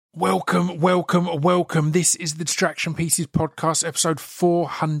Welcome. This is the Distraction Pieces podcast, episode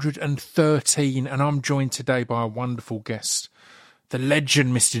 413, and I'm joined today by a wonderful guest, the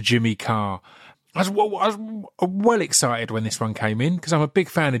legend, Mr. Jimmy Carr. I was well excited when this one came in because I'm a big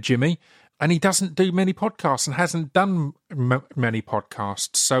fan of Jimmy, and he doesn't do many podcasts and hasn't done many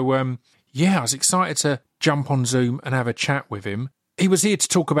podcasts. So, I was excited to jump on Zoom and have a chat with him. He was here to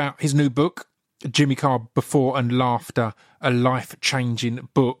talk about his new book, Jimmy Carr Before and Laughter, a life-changing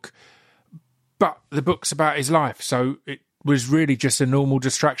book. But the book's about his life, so it was really just a normal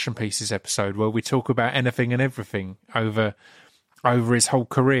Distraction Pieces episode where we talk about anything and everything over his whole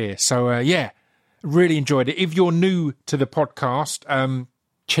career. So, really enjoyed it. If you're new to the podcast,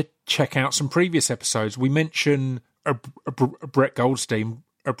 check out some previous episodes. We mention Brett Goldstein,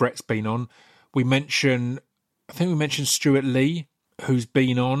 Brett's been on. I think we mentioned Stuart Lee, who's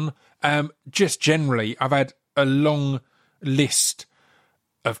been on. Just generally, I've had a long list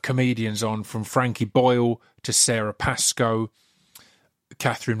of comedians on, from Frankie Boyle to Sarah Pascoe,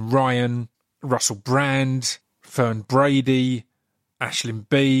 Catherine Ryan, Russell Brand, Fern Brady, Aisling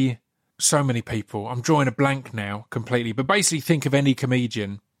Bea, so many people. I'm drawing a blank now completely, but basically think of any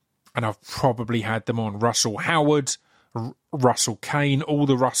comedian and I've probably had them on. Russell Howard, Russell Kane, all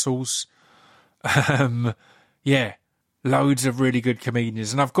the Russells. Loads of really good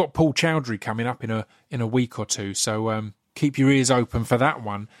comedians. And I've got Paul Chowdhury coming up in a week or two, so keep your ears open for that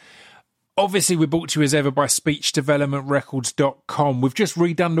one. Obviously, we're brought to you as ever by SpeechDevelopmentRecords.com. We've just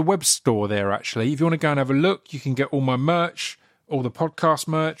redone the web store there, actually. If you want to go and have a look, you can get all my merch, all the podcast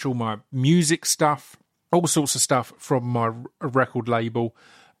merch, all my music stuff, all sorts of stuff from my record label.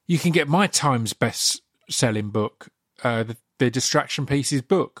 You can get my Times best-selling book, the Distraction Pieces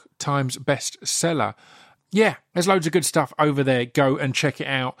book, Times bestseller. Yeah, there's loads of good stuff over there. Go and check it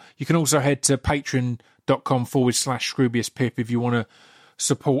out. You can also head to patreon.com/ScroobiusPip if you want to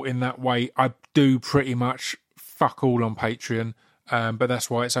support in that way. I do pretty much fuck all on Patreon, but that's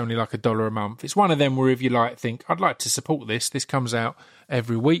why it's only like $1 a month. It's one of them where if you think, I'd like to support this. This comes out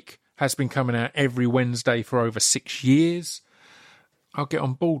every week, has been coming out every Wednesday for over 6 years. I'll get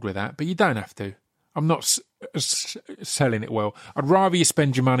on board with that, but you don't have to. I'm not selling it well. I'd rather you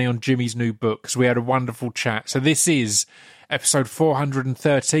spend your money on Jimmy's new book, because we had a wonderful chat. So this is episode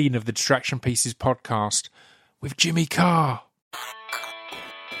 413 of the Distraction Pieces podcast with Jimmy Carr.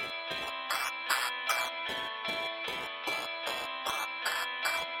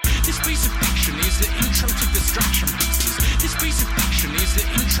 This piece of fiction is the intro to Distraction Pieces. This piece of fiction is the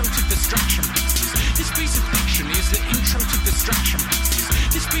intro to Distraction Pieces. This piece of fiction is the intro to Distraction Pieces.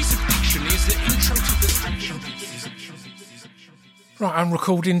 This piece of fiction is the intro to Distraction Pieces. Right, I'm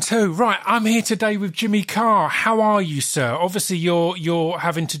recording too. Right, I'm here today with Jimmy Carr. How are you, sir? Obviously, you're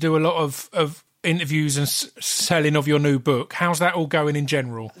having to do a lot of interviews and selling of your new book. How's that all going in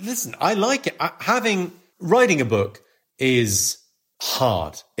general? Listen, I like it. Writing a book is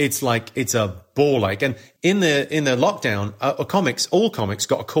hard. It's a ball ache. And in the lockdown, all comics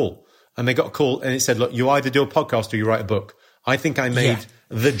got a call, and they got a call and it said, look, you either do a podcast or you write a book. I think I made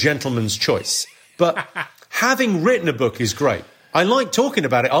the gentleman's choice. But having written a book is great. I like talking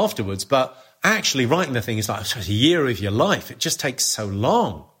about it afterwards, but actually writing the thing is like a year of your life. It just takes so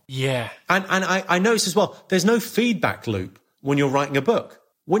long. Yeah. And I notice as well, there's no feedback loop when you're writing a book.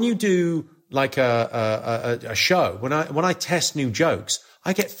 When you do like a show, when I test new jokes,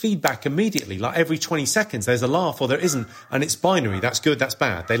 I get feedback immediately. Like every 20 seconds, there's a laugh or there isn't. And it's binary. That's good. That's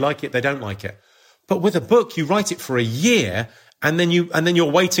bad. They like it. They don't like it. But with a book, you write it for a year and then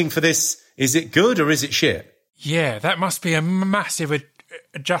you're waiting for this. Is it good or is it shit? Yeah, that must be a massive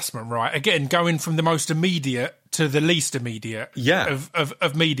adjustment, right? Again, going from the most immediate to the least immediate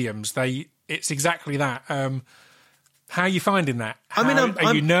of mediums. It's exactly that. How are you finding that?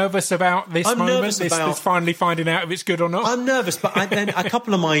 Are you nervous about this moment? This finally finding out if it's good or not? I'm nervous, but then a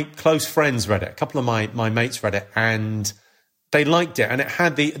couple of my close friends read it. A couple of my mates read it, and they liked it. And it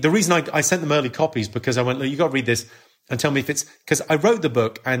had the reason I sent them early copies because I went, look, you got to read this and tell me if it's, because I wrote the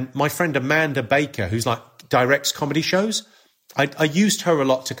book, and my friend Amanda Baker, who's directs comedy shows, I used her a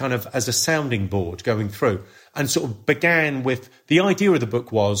lot to kind of as a sounding board going through, and sort of began with the idea of the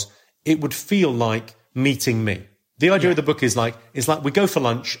book was it would feel like meeting me. The idea of the book is like we go for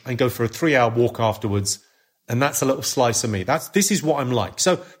lunch and go for a 3-hour walk afterwards, and that's a little slice of me. This is what I'm like.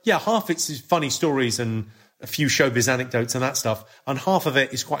 So yeah, half it's funny stories and a few showbiz anecdotes and that stuff, and half of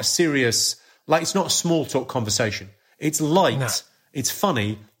it is quite a serious, it's not a small talk conversation. It's light, it's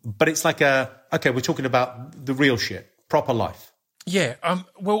funny, but it's like we're talking about the real shit, proper life. Yeah.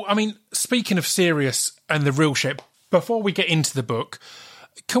 Well, I mean, speaking of serious and the real shit, before we get into the book,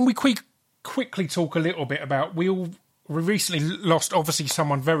 can we quickly talk a little bit about, we all we recently lost, obviously,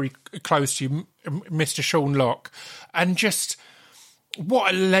 someone very close to you, Mr. Sean Locke, and just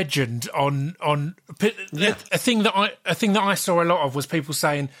what a legend on a thing that I saw a lot of was people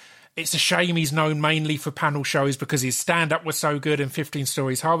saying it's a shame he's known mainly for panel shows because his stand-up was so good and 15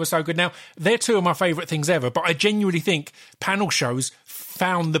 Stories High was so good. Now, they're two of my favourite things ever, but I genuinely think panel shows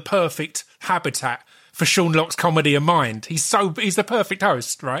found the perfect habitat for Sean Locke's comedy and mind. He's the perfect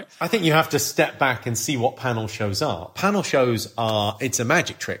host, right? I think you have to step back and see what panel shows are. Panel shows it's a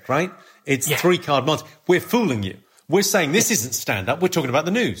magic trick, right? It's 3-card monty. We're fooling you. We're saying this isn't stand-up. We're talking about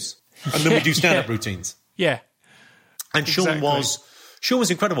the news. And then we do stand-up routines. Yeah. And Sean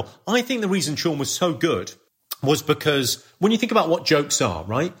was incredible. I think the reason Sean was so good was because when you think about what jokes are,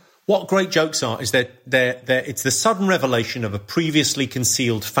 right? What great jokes are is that it's the sudden revelation of a previously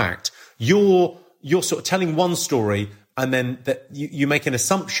concealed fact. You're sort of telling one story and then that you make an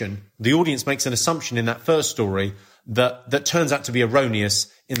assumption. The audience makes an assumption in that first story that turns out to be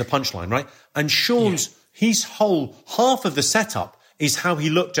erroneous in the punchline, right? And Sean's, his whole half of the setup is how he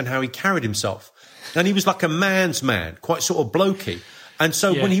looked and how he carried himself. And he was like a man's man, quite sort of blokey. And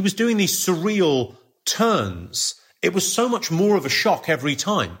so when he was doing these surreal turns, it was so much more of a shock every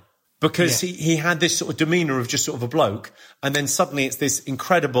time because he had this sort of demeanour of just sort of a bloke. And then suddenly it's this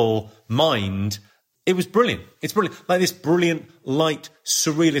incredible mind. It was brilliant. It's brilliant. Like this brilliant, light,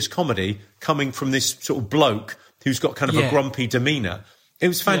 surrealist comedy coming from this sort of bloke who's got kind of a grumpy demeanour. It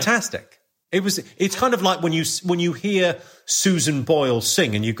was fantastic. It's kind of like when you hear Susan Boyle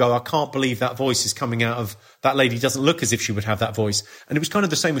sing and you go, I can't believe that voice is coming out of that lady. Doesn't look as if she would have that voice. And it was kind of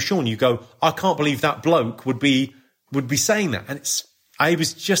the same with Sean. You go, I can't believe that bloke would be saying that. And it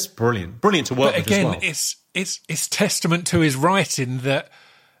was just brilliant to work with as well. It's testament to his writing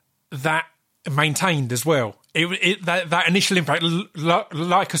that maintained as well. That initial impact,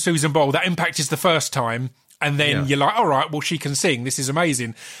 like a Susan Boyle, that impact is the first time. And then you're like, all right, well, she can sing. This is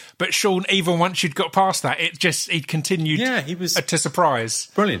amazing. But Sean, even once you'd got past that, he continued to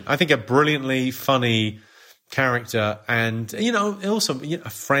surprise. Brilliant. I think a brilliantly funny character and, also a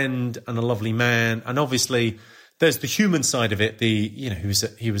friend and a lovely man. And obviously there's the human side of it.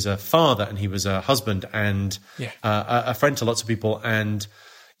 He was a father and he was a husband and a friend to lots of people. And,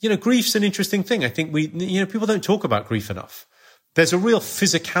 grief's an interesting thing. I think people don't talk about grief enough. There's a real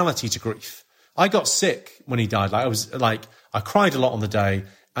physicality to grief. I got sick when he died. I cried a lot on the day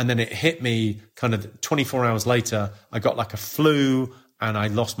and then it hit me kind of 24 hours later. I got like a flu and I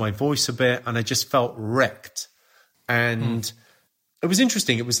lost my voice a bit and I just felt wrecked. And it was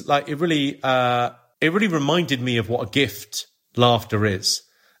interesting. It was like, it really reminded me of what a gift laughter is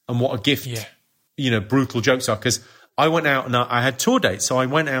and what a gift, brutal jokes are. Cause I went out and I had tour dates. So I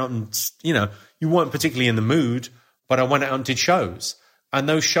went out and, you weren't particularly in the mood, but I went out and did shows. And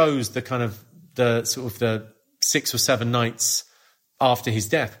those shows, the 6 or 7 nights after his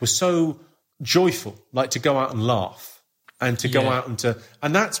death were so joyful, like to go out and laugh and to go out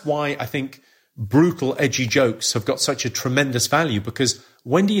and that's why I think brutal, edgy jokes have got such a tremendous value because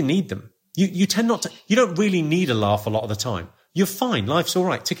when do you need them? You tend not to, you don't really need a laugh a lot of the time. You're fine. Life's all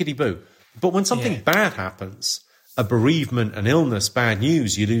right. Tickety-boo. But when something bad happens, a bereavement, an illness, bad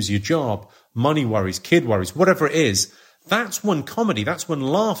news, you lose your job, money worries, kid worries, whatever it is, that's when comedy, that's when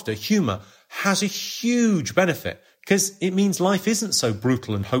laughter, humour has a huge benefit because it means life isn't so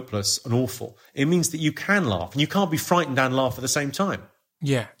brutal and hopeless and awful. It means that you can laugh and you can't be frightened and laugh at the same time.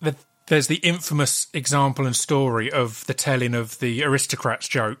 Yeah. There's the infamous example and story of the telling of the aristocrats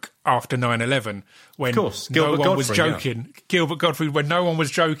joke after 9/11 when no one was joking. Yeah. Gilbert Gottfried, when no one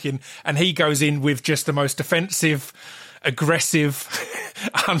was joking and he goes in with just the most offensive, aggressive,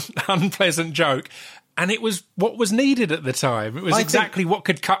 unpleasant joke. And it was what was needed at the time. It was exactly what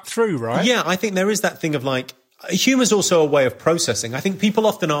could cut through, right? Yeah, I think there is that thing of like, humour's also a way of processing. I think people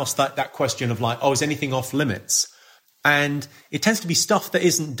often ask that question of like, is anything off limits? And it tends to be stuff that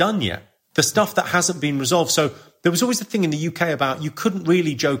isn't done yet. The stuff that hasn't been resolved. So there was always a thing in the UK about you couldn't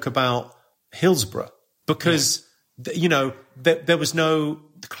really joke about Hillsborough because, there was no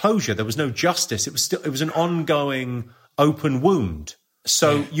closure. There was no justice. It was an ongoing open wound.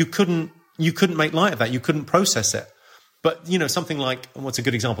 So you couldn't make light of that. You couldn't process it. But, something like, what's a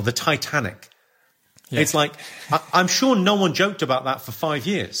good example? The Titanic. Yeah. It's like, I'm sure no one joked about that for 5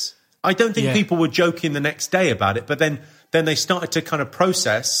 years. I don't think people were joking the next day about it, but then they started to kind of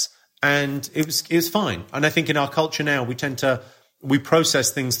process and it was fine. And I think in our culture now, we process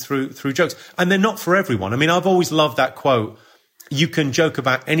things through jokes and they're not for everyone. I mean, I've always loved that quote. You can joke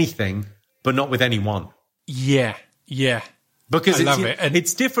about anything, but not with anyone. Yeah. Yeah. Because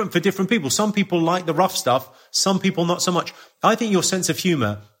it's different for different people. Some people like the rough stuff. Some people not so much. I think your sense of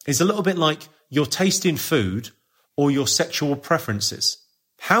humour is a little bit like your taste in food or your sexual preferences.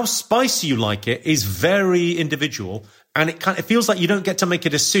 How spicy you like it is very individual, and it feels like you don't get to make a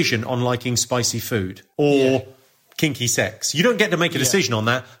decision on liking spicy food or kinky sex. You don't get to make a decision on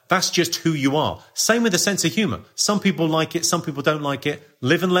that. That's just who you are. Same with a sense of humour. Some people like it, some people don't like it.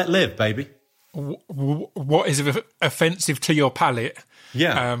 Live and let live, baby. What is offensive to your palate,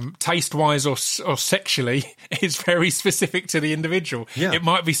 taste-wise or sexually, is very specific to the individual. Yeah. It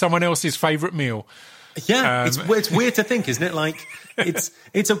might be someone else's favourite meal. Yeah, it's weird to think, isn't it? Like,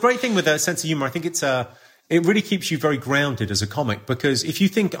 it's a great thing with a sense of humour. I think it really keeps you very grounded as a comic, because if you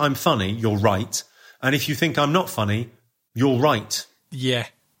think I'm funny, you're right. And if you think I'm not funny, you're right. Yeah,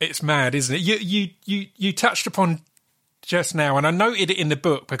 it's mad, isn't it? You touched upon just now, and I noted it in the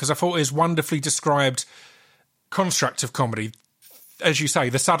book because I thought it was wonderfully described construct of comedy. As you say,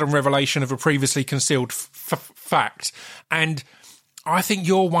 the sudden revelation of a previously concealed fact. And I think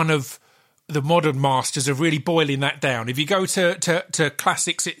you're one of the modern masters of really boiling that down. If you go to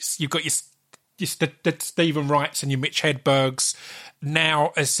classics, you've got your Stephen Wrights and your Mitch Hedbergs.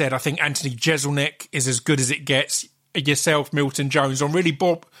 Now, as said, I think Anthony Jeselnik is as good as it gets. Yourself, Milton Jones, on really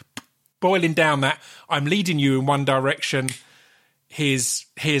boiling down that I'm leading you in one direction. Here's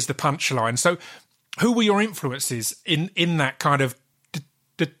the punchline. So, who were your influences in that kind of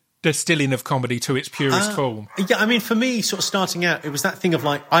distilling of comedy to its purest form? Yeah, I mean, for me, sort of starting out, it was that thing of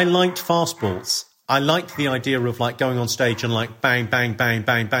like, I liked fastballs. I liked the idea of like going on stage and like bang, bang, bang,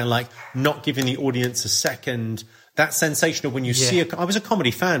 bang, bang, like not giving the audience a second. That sensation of when you see I was a comedy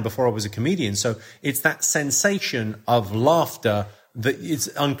fan before I was a comedian, so it's that sensation of laughter that is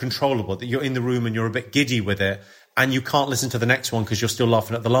uncontrollable, that you're in the room and you're a bit giddy with it and you can't listen to the next one because you're still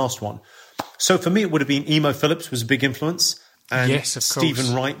laughing at the last one. So for me, it would have been Emo Phillips was a big influence. And yes, of course.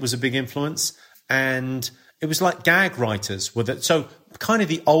 Stephen Wright was a big influence. And it was like gag writers with it. So kind of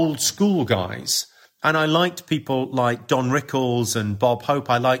the old school guys. And I liked people like Don Rickles and Bob Hope.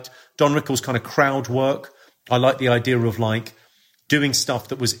 I liked Don Rickles' kind of crowd work. I liked the idea of like doing stuff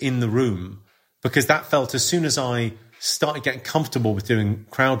that was in the room, because that felt, as soon as I started getting comfortable with doing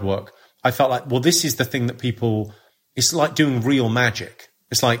crowd work, I felt like, well, this is the thing that people, it's like doing real magic.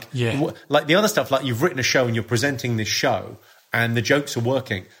 It's like, like the other stuff, like you've written a show and you're presenting this show and the jokes are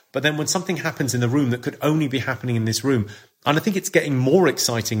working. But then when something happens in the room that could only be happening in this room, and I think it's getting more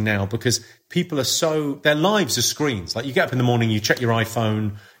exciting now because people are their lives are screens. Like you get up in the morning, you check your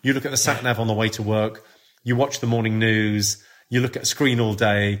iPhone, you look at the sat-nav on the way to work, you watch the morning news, you look at a screen all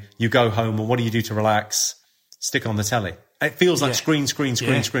day, you go home, and what do you do to relax? Stick on the telly. It feels like screen.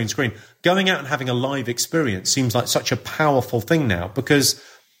 Going out and having a live experience seems like such a powerful thing now, because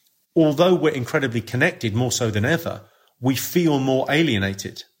although we're incredibly connected, more so than ever, we feel more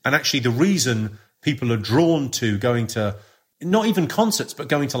alienated. And actually the reason people are drawn to going to, not even concerts, but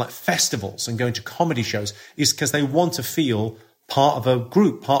going to like festivals and going to comedy shows is because they want to feel part of a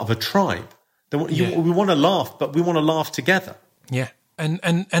group, part of a tribe. We want to laugh, but we want to laugh together. Yeah.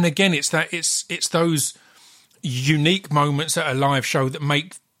 And again, it's those unique moments at a live show that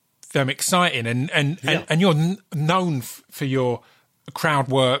make them exciting, and you're known for your crowd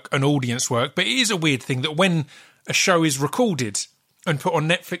work and audience work, but it is a weird thing that when a show is recorded and put on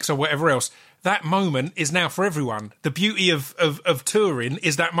Netflix or whatever else, that moment is now for everyone. The beauty of touring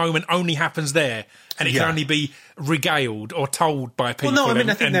is that moment only happens there, and it can only be regaled or told by people. Well, no, I mean,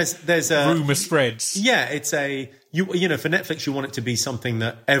 I think there's a rumour spreads. Yeah, it's you know, for Netflix, you want it to be something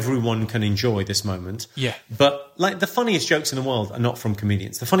that everyone can enjoy this moment. Yeah. But like the funniest jokes in the world are not from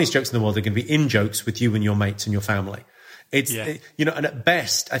comedians. The funniest jokes in the world are going to be in jokes with you and your mates and your family. You know, and at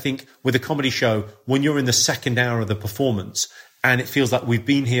best, I think with a comedy show, when you're in the second hour of the performance and it feels like we've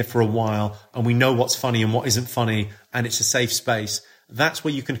been here for a while and we know what's funny and what isn't funny and it's a safe space, that's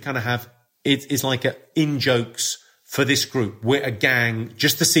where you can kind of have, it is like in jokes for this group. We're a gang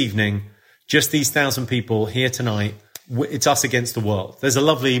just this evening, just these 1,000 people here tonight. It's us against the world. There's a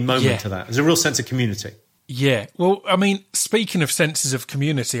lovely moment to that. There's a real sense of community. Yeah. Well, I mean, speaking of senses of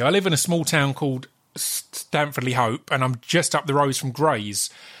community, I live in a small town called Stamford-le-Hope, and I'm just up the road from Grays.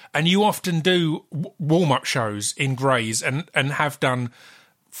 And you often do warm-up shows in Grays and have done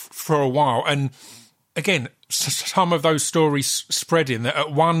for a while. And again, some of those stories spreading that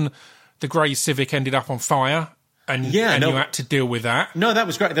at one, the Grays Civic ended up on fire. And you had to deal with that. No, that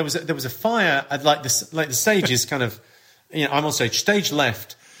was great. There was a fire at the stage is kind of, you know, I'm on stage. Stage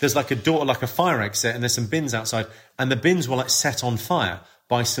left, there's like a door, like a fire exit, and there's some bins outside, and the bins were like set on fire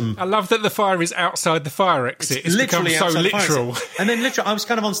by some. I love that the fire is outside the fire exit. It's become so literal. And then literally, I was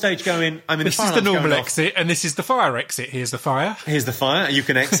kind of on stage going, I'm in the fire. This is the normal exit, and this is the fire exit. Here's the fire. Here's the fire. You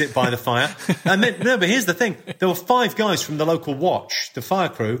can exit by the fire. But here's the thing: there were 5 guys from the local watch, the fire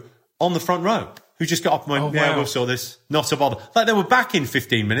crew, on the front row, who just got up and went, wow. we'll sort this, not a bother. Like they were back in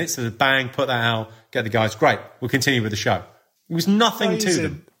 15 minutes and bang, put that out, get the guys, great, we'll continue with the show. It was nothing to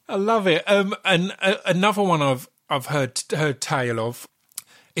them. I love it. And another one I've heard tale of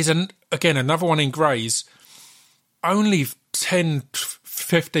is another one in Grays. Only 10,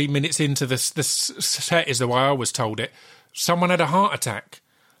 15 minutes into the set is the way I was told it. Someone had a heart attack.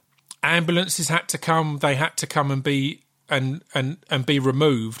 Ambulances had to come. They had to come and be be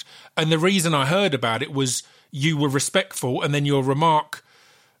removed. And the reason I heard about it was you were respectful, and then your remark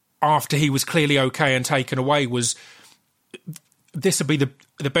after he was clearly okay and taken away was, this would be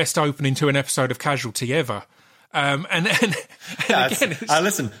the best opening to an episode of Casualty ever. Again,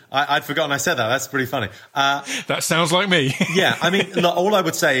 listen, I'd forgotten I said that. That's pretty funny. That sounds like me. Yeah, I mean, look, all I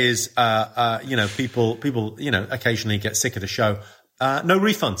would say is, people, occasionally get sick of the show. No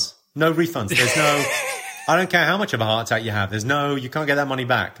refunds. No refunds. There's no. I don't care how much of a heart attack you have. You can't get that money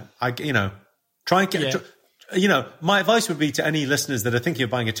back. Try and get. My advice would be to any listeners that are thinking of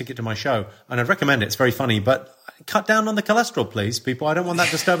buying a ticket to my show, and I'd recommend it. It's very funny, but cut down on the cholesterol, please, people. I don't want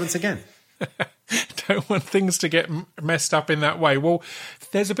that disturbance again. Don't want things to get messed up in that way. Well,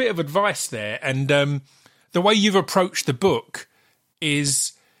 there's a bit of advice there, and the way you've approached the book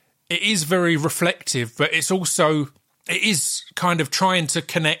is very reflective, but it is kind of trying to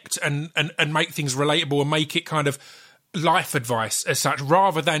connect and make things relatable and make it kind of life advice as such,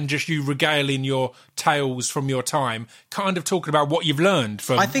 rather than just you regaling your tales from your time, kind of talking about what you've learned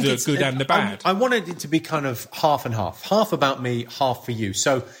from the good and the bad. I wanted it to be kind of half and half. Half about me, half for you.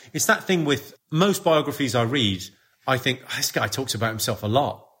 So it's that thing with most biographies I read, I think, this guy talks about himself a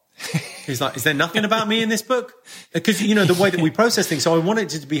lot. He's like, is there nothing about me in this book? Because, the way that we process things. So I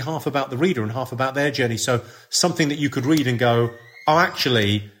wanted it to be half about the reader and half about their journey. So something that you could read and go, oh,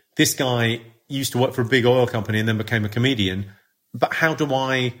 actually, this guy used to work for a big oil company and then became a comedian. But how do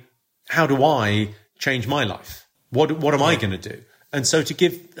I change my life? What am I going to do? And so to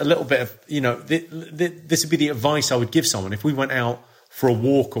give a little bit of, this would be the advice I would give someone. If we went out for a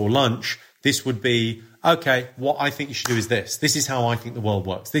walk or lunch, this would be, okay, what I think you should do is this. This is how I think the world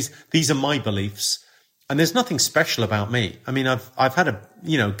works. These are my beliefs. And there's nothing special about me. I mean, I've had a,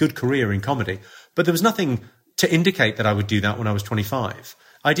 good career in comedy, but there was nothing to indicate that I would do that when I was 25.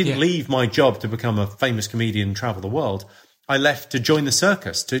 I didn't leave my job to become a famous comedian and travel the world. I left to join the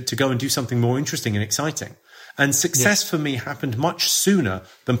circus, to go and do something more interesting and exciting. And success for me happened much sooner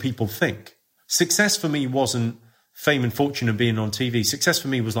than people think. Success for me wasn't fame and fortune and being on TV. Success for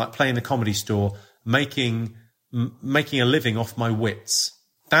me was like playing the Comedy Store, making a living off my wits.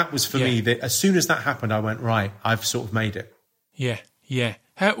 That was for me. That as soon as that happened, I went, right, I've sort of made it. Yeah.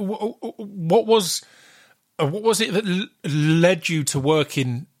 What was it that led you to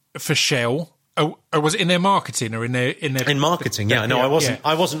working for Shell? Or was it in their marketing or in their in marketing? Yeah, no, I wasn't.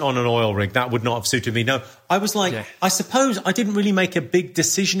 Yeah. I wasn't on an oil rig. That would not have suited me. No, I was like, I suppose I didn't really make a big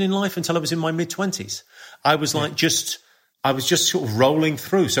decision in life until I was in my mid-20s. I was like, I was just sort of rolling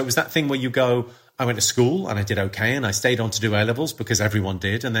through. So it was that thing where you go, I went to school and I did okay, and I stayed on to do A-levels because everyone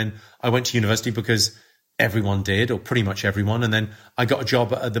did, and then I went to university because everyone did, or pretty much everyone, and then I got a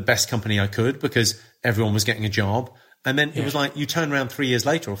job at the best company I could because everyone was getting a job, and then it was like you turn around 3 years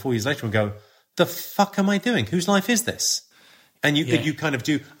later or 4 years later and go, the fuck am I doing? Whose life is this? And you kind of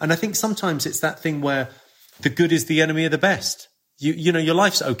do. And I think sometimes it's that thing where the good is the enemy of the best. You know, your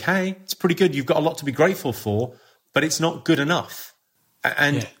life's okay. It's pretty good. You've got a lot to be grateful for, but it's not good enough.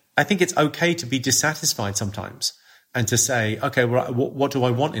 And I think it's okay to be dissatisfied sometimes and to say, okay, well, what do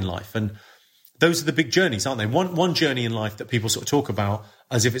I want in life? And those are the big journeys, aren't they? One journey in life that people sort of talk about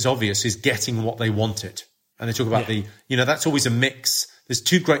as if it's obvious is getting what they wanted. And they talk about that's always a mix. There's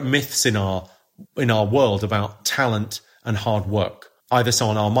two great myths in our world about talent and hard work. Either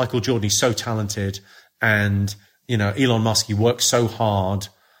someone, Michael Jordan, he's so talented, and, Elon Musk, he works so hard.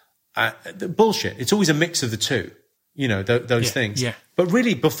 Bullshit. It's always a mix of the two, those things. Yeah. But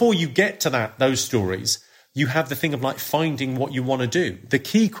really, before you get to those stories, you have the thing of like finding what you want to do. The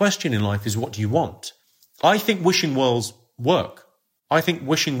key question in life is, what do you want? I think wishing wells work. I think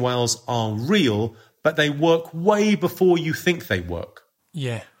wishing wells are real, but they work way before you think they work.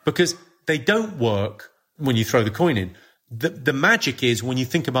 Yeah. Because they don't work when you throw the coin in. The magic is when you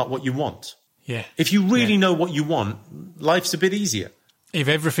think about what you want. Yeah. If you really know what you want, life's a bit easier. If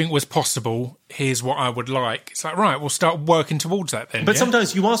everything was possible, here's what I would like. It's like, right, we'll start working towards that then. But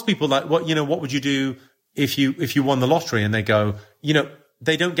sometimes you ask people like, what would you do if you won the lottery? And they go,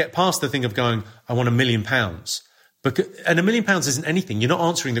 they don't get past the thing of going, I want £1 million. And £1 million isn't anything. You're not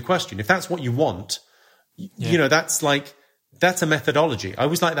answering the question. If that's what you want, that's a methodology. I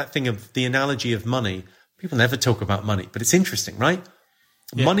always like that thing of the analogy of money. People never talk about money, but it's interesting, right?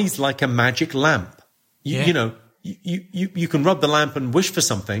 Money's like a magic lamp. You know, you can rub the lamp and wish for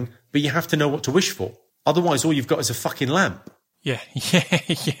something, but you have to know what to wish for. Otherwise, all you've got is a fucking lamp. Yeah.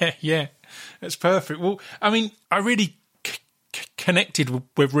 That's perfect. Well, I mean, I really connected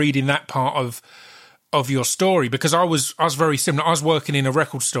with reading that part of your story, because I was very similar. I was working in a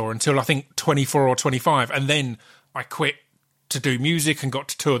record store until I think 24 or 25, and then I quit to do music and got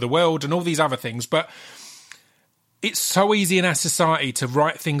to tour the world and all these other things. But it's so easy in our society to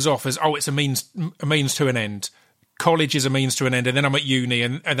write things off as, it's a means to an end. College is a means to an end, and then I'm at uni,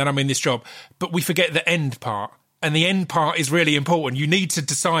 and then I'm in this job. But we forget the end part. And the end part is really important. You need to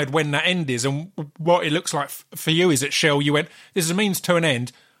decide when that end is. And what it looks like for you is at Shell, you went, this is a means to an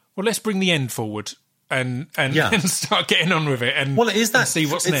end. Well, let's bring the end forward and start getting on with it. And, well, it is that, and see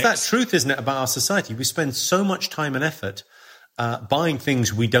what's it's next. That truth, isn't it, about our society? We spend so much time and effort buying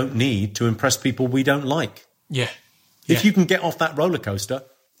things we don't need to impress people we don't like. Yeah. If you can get off that roller coaster,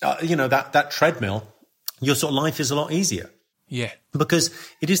 that treadmill, your sort of life is a lot easier. Yeah. Because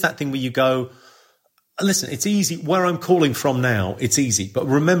it is that thing where you go, listen, it's easy. Where I'm calling from now, it's easy. But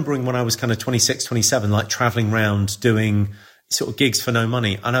remembering when I was kind of 26, 27, like traveling around doing sort of gigs for no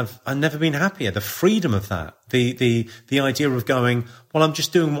money, and I've never been happier. The freedom of that, the idea of going, well, I'm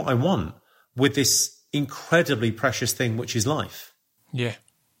just doing what I want with this incredibly precious thing, which is life. Yeah.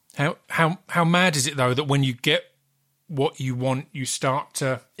 How mad is it though that when you get what you want, it starts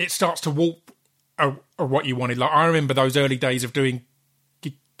to warp what you wanted. Like I remember those early days of doing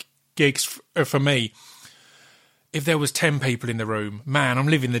gigs for me. If there was 10 people in the room, man, I'm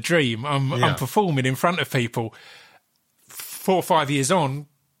living the dream. I'm performing in front of people. 4 or 5 years on,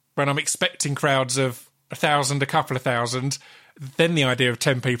 when I'm expecting crowds of 1,000, a couple of thousand, then the idea of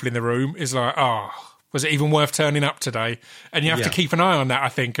 10 people in the room is like, was it even worth turning up today? And you have to keep an eye on that, I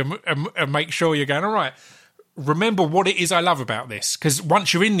think, and make sure you're going, all right, remember what it is I love about this. Because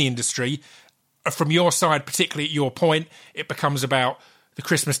once you're in the industry, from your side, particularly at your point, it becomes about the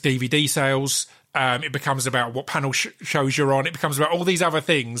Christmas DVD sales. It becomes about what panel shows you're on. It becomes about all these other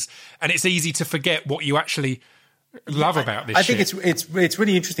things. And it's easy to forget what you actually love about this shit. I think it's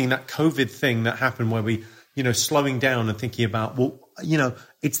really interesting, that COVID thing that happened where we, slowing down and thinking about,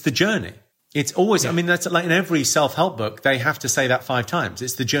 it's the journey. It's always, I mean, that's like in every self-help book, they have to say that 5 times.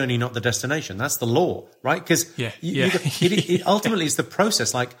 It's the journey, not the destination. That's the law, right? Because it ultimately is the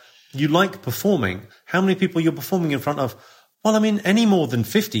process. Like, you like performing. How many people you're performing in front of? Well, I mean, any more than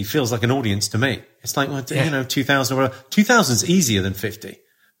 50 feels like an audience to me. It's like, 2,000 or 2,000's easier than 50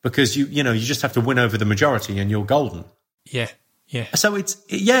 because you just have to win over the majority and you're golden. Yeah. Yeah. So it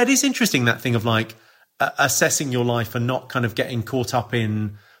is interesting, that thing of like assessing your life and not kind of getting caught up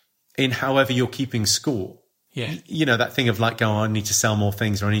in however you're keeping score. Yeah. That thing of like, I need to sell more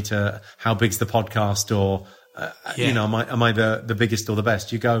things, or I need to, how big's the podcast, or, am I the biggest or the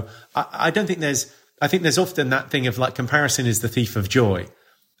best? You go, I think there's often that thing of like, comparison is the thief of joy,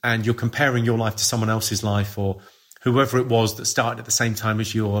 and you're comparing your life to someone else's life or whoever it was that started at the same time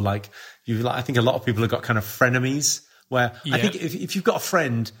as you, or like, I think a lot of people have got kind of frenemies where I think if you've got a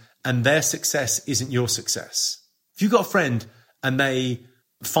friend and their success isn't your success, if you've got a friend and they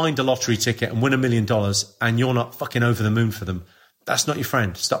find a lottery ticket and win $1 million and you're not fucking over the moon for them, that's not your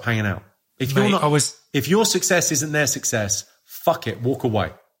friend. Stop hanging out. If if your success isn't their success, fuck it, walk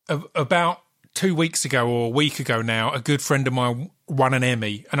away. About 2 weeks ago or a week ago now, a good friend of mine won an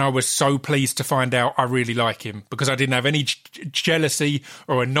Emmy, and I was so pleased to find out I really like him because I didn't have any jealousy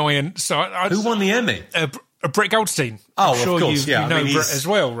or annoyance. Who won the Emmy? Brett Goldstein. Oh, I'm sure of course, you know Brett as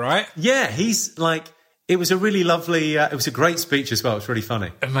well, right? Yeah, he's like... It was a really lovely... it was a great speech as well. It's really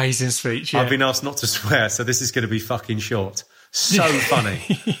funny. Amazing speech, yeah. I've been asked not to swear, so this is going to be fucking short. So funny.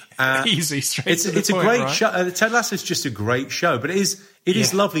 Easy, straight to the It's point, a great right? show. Ted Lasso's just a great show, but it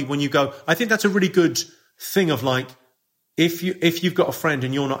is lovely when you go... I think that's a really good thing of like, if you've got a friend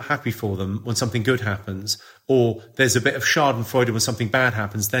and you're not happy for them when something good happens, or there's a bit of schadenfreude when something bad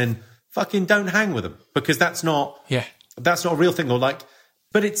happens, then fucking don't hang with them, because that's not a real thing. Or like...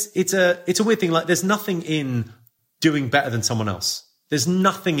 But it's a weird thing. Like, there's nothing in doing better than someone else. There's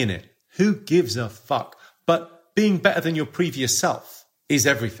nothing in it. Who gives a fuck? But being better than your previous self is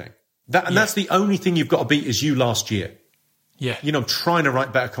everything. That's the only thing you've got to beat is you last year. Yeah. I'm trying to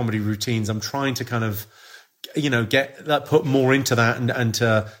write better comedy routines. I'm trying to kind of, get that, put more into that and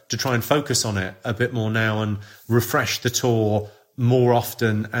to try and focus on it a bit more now and refresh the tour more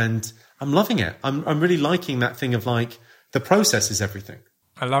often. And I'm loving it. I'm really liking that thing of like, the process is everything.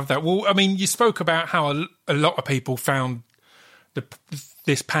 I love that. Well, I mean, you spoke about how a lot of people found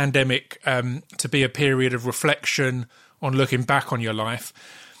this pandemic to be a period of reflection on looking back on your life.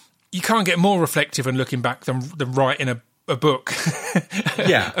 You can't get more reflective and looking back than writing a book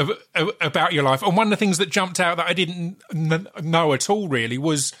Yeah. about your life. And one of the things that jumped out that I didn't know at all really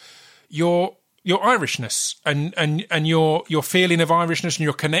was your Irishness and your feeling of Irishness and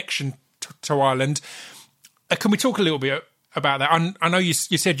your connection to Ireland. Can we talk a little bit about that? I know you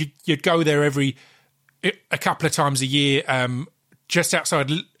said you'd go there a couple of times a year, just outside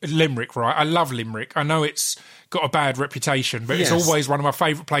Limerick, right? I love Limerick. I know it's got a bad reputation, but Yes. it's always one of my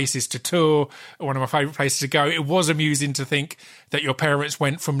favourite places to tour, one of my favourite places to go. It was amusing to think that your parents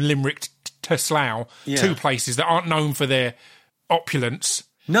went from Limerick to Slough, two places that aren't known for their opulence.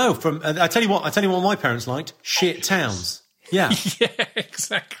 No, I tell you what my parents liked: shit towns. Yeah, Yeah,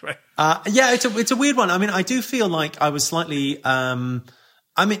 exactly. yeah. It's a weird one. I mean, I do feel like I was slightly. I'm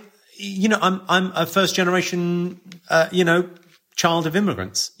a first generation, child of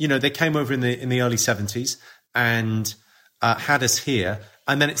immigrants. They came over in the early 70s and had us here,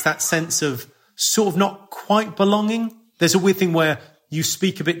 and then it's that sense of sort of not quite belonging. There's a weird thing where you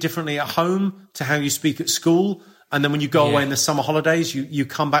speak a bit differently at home to how you speak at school. And then when you go away in the summer holidays, you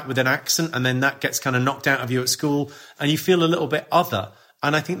come back with an accent, and then that gets kind of knocked out of you at school, and you feel a little bit other.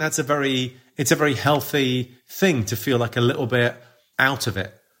 And I think it's a very healthy thing to feel like a little bit out of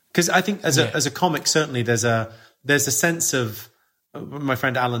it. Because I think as a comic, certainly there's a sense of, my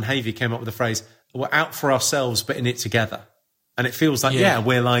friend Alan Havey came up with the phrase, we're out for ourselves, but in it together. And it feels like,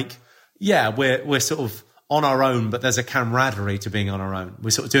 we're sort of on our own, but there's a camaraderie to being on our own.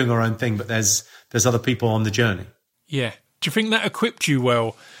 We're sort of doing our own thing, but there's other people on the journey. Yeah. Do you think that equipped you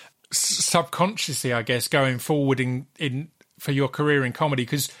well, subconsciously, I guess, going forward in for your career in comedy?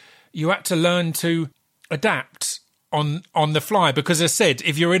 Because you had to learn to adapt on the fly. Because as I said,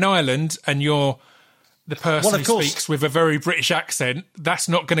 if you're in Ireland and you're the person who speaks with a very British accent, that's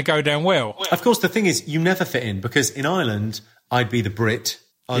not going to go down well. Of course, the thing is, you never fit in, because in Ireland, I'd be the Brit,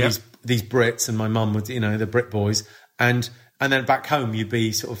 these Brits, and my mum would, the Brit boys, and then back home you'd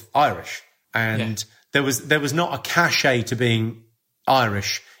be sort of Irish, and there was not a cachet to being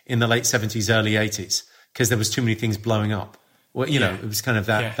Irish in the late 70s, early 80s, because there was too many things blowing up. Well, it was kind of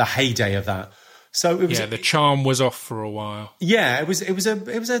the heyday of that. So it was, the charm was off for a while. Yeah, it was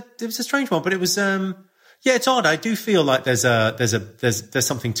a strange one, but it was it's odd. I do feel like there's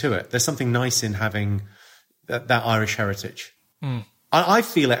something to it. There's something nice in having that Irish heritage. I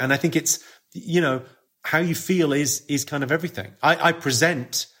feel it, and I think it's how you feel is kind of everything. I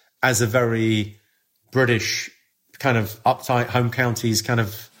present as a very British kind of uptight home counties kind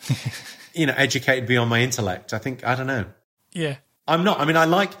of educated beyond my intellect. I don't know. Yeah, I'm not. I mean, I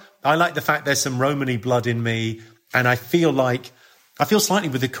like the fact there's some Romany blood in me, and I feel slightly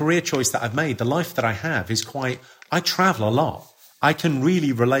with the career choice that I've made, the life that I have is I travel a lot. I can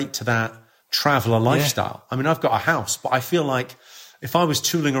really relate to that traveller lifestyle. I mean, I've got a house, but I feel like if I was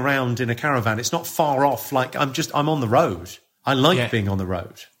tooling around in a caravan, it's not far off. Like I'm on the road. I like being on the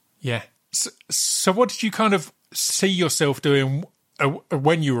road. Yeah. So what did you kind of see yourself doing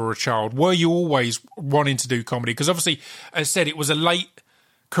when you were a child? Were you always wanting to do comedy? Because obviously, as I said, it was a late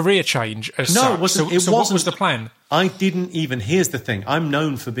career change. It wasn't. So what was the plan? I didn't even. Here's the thing. I'm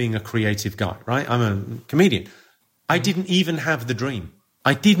known for being a creative guy, right? I'm a comedian. I didn't even have the dream.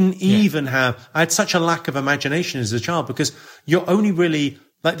 I didn't even have. I had such a lack of imagination as a child, because you're only really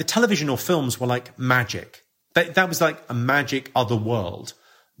like the television or films were like magic. That was like a magic other world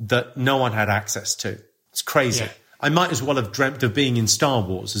that no one had access to. It's crazy. Yeah. I might as well have dreamt of being in Star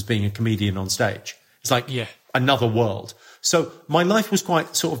Wars as being a comedian on stage. It's like another world. So my life was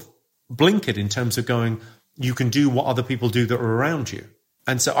quite sort of blinkered in terms of going, you can do what other people do that are around you.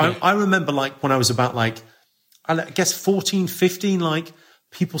 And so I remember like when I was about like, I guess 14, 15, like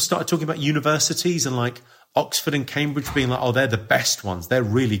people started talking about universities and like Oxford and Cambridge being like, oh, they're the best ones. They're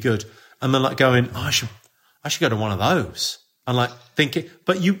really good. And then like going, oh, I should go to one of those. And like thinking,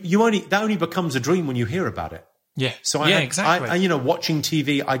 but that only becomes a dream when you hear about it. Yeah. So exactly. Watching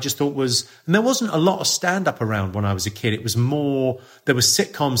TV, I just thought and there wasn't a lot of stand-up around when I was a kid. It was more, there were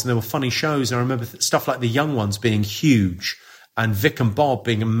sitcoms and there were funny shows. And I remember stuff like The Young Ones being huge and Vic and Bob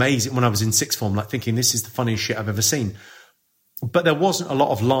being amazing when I was in sixth form, like thinking this is the funniest shit I've ever seen. But there wasn't a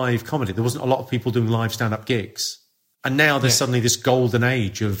lot of live comedy. There wasn't a lot of people doing live stand-up gigs. And now there's suddenly this golden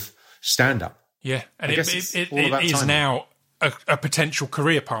age of stand-up. Yeah. And it is now a potential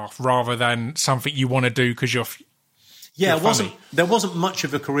career path rather than something you want to do because you're there wasn't much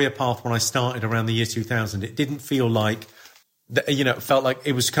of a career path when I started around the year 2000. It didn't feel like it felt like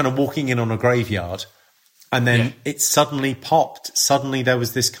it was kind of walking in on a graveyard, and then it suddenly popped. Suddenly there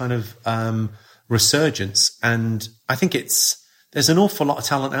was this kind of resurgence, and I think there's an awful lot of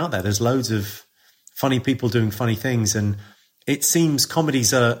talent out there. There's loads of funny people doing funny things, and it seems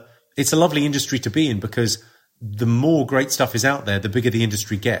it's a lovely industry to be in because the more great stuff is out there, the bigger the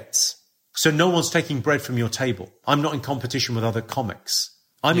industry gets. So no one's taking bread from your table. I'm not in competition with other comics.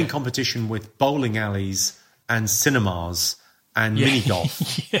 I'm in competition with bowling alleys and cinemas and mini golf.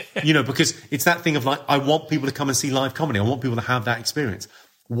 Because it's that thing of like, I want people to come and see live comedy. I want people to have that experience.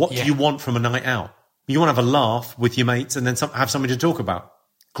 What do you want from a night out? You want to have a laugh with your mates and then have something to talk about.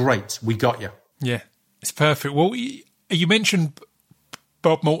 Great, we got you. Yeah, it's perfect. Well, you mentioned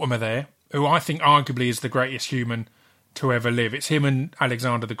Bob Mortimer there, who I think arguably is the greatest human to ever live. It's him and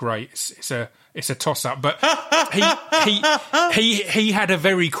Alexander the Great. It's a toss up, but he had a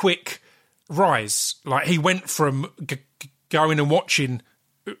very quick rise. Like he went from going and watching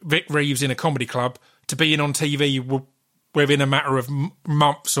Vic Reeves in a comedy club to being on TV within a matter of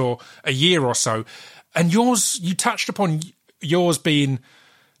months or a year or so. And you touched upon yours being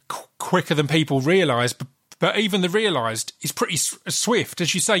quicker than people realise, but even the realised is pretty swift.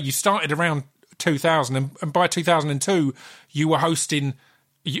 As you say, you started around 2000, and by 2002, you were hosting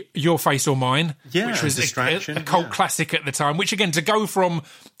Your Face or Mine, which was a cult classic at the time, which again, to go from,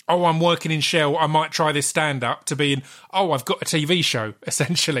 I'm working in Shell, I might try this stand-up, to being, I've got a TV show,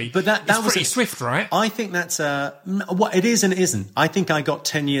 essentially. But that was pretty swift, right? I think that's what it is and isn't. I think I got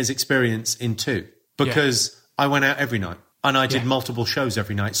 10 years experience in 2 because I went out every night and I did multiple shows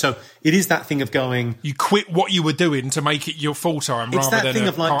every night. So it is that thing of going... You quit what you were doing to make it your full-time rather than part-time. It's that thing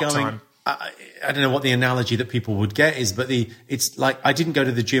of like going... I don't know what the analogy that people would get is, but it's like I didn't go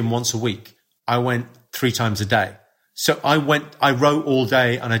to the gym once a week. I went 3 times a day. So I wrote all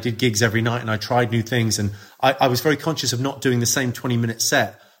day and I did gigs every night and I tried new things. And I was very conscious of not doing the same 20-minute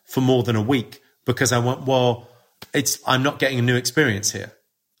set for more than a week because I went, I'm not getting a new experience here.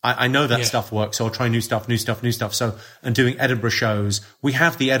 I know that stuff works. So I'll try new stuff. So, and doing Edinburgh shows, we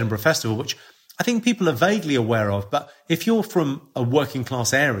have the Edinburgh Festival, which I think people are vaguely aware of. But if you're from a working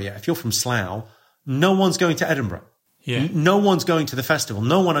class area, if you're from Slough, no one's going to Edinburgh. Yeah. No one's going to the festival.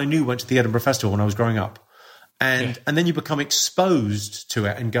 No one I knew went to the Edinburgh Festival when I was growing up. And then you become exposed to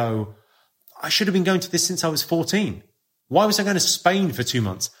it and go, I should have been going to this since I was 14. Why was I going to Spain for 2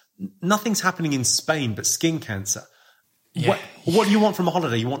 months? Nothing's happening in Spain but skin cancer. Yeah. What do you want from a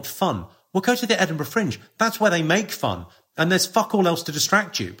holiday? You want fun. Well, go to the Edinburgh Fringe. That's where they make fun. And there's fuck all else to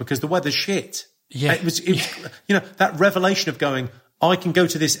distract you because the weather's shit. Yeah. It was that revelation of going, I can go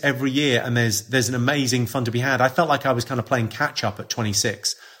to this every year and there's an amazing fun to be had. I felt like I was kind of playing catch up at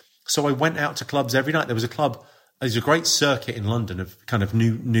 26. So I went out to clubs every night. There's a great circuit in London of kind of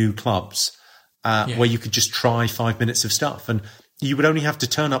new clubs where you could just try 5 minutes of stuff. And you would only have to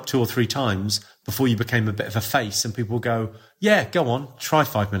turn up 2 or 3 times before you became a bit of a face and people would go, yeah, go on, try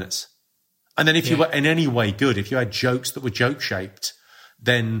 5 minutes. And then if you were in any way good, if you had jokes that were joke shaped,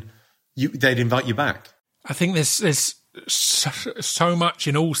 then they'd invite you back. I think there's so much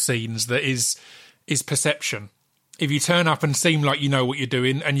in all scenes that is perception. If you turn up and seem like you know what you're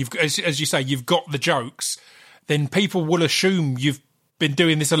doing and you've, as you say, you've got the jokes, then people will assume you've been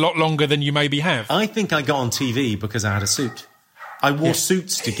doing this a lot longer than you maybe have. I think I got on TV because I had a suit. I wore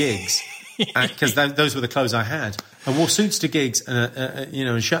suits to gigs because those were the clothes I had. I wore suits to gigs and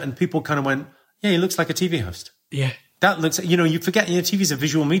a shirt, and people kind of went, "Yeah, he looks like a TV host." Yeah, that looks. You forget TV's a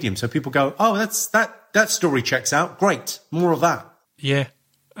visual medium, so people go, "Oh, that story checks out. Great, more of that." Yeah,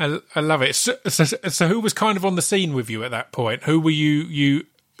 I love it. So who was kind of on the scene with you at that point? Who were you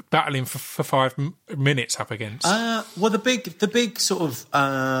battling for 5 minutes up against? Well, the big sort of.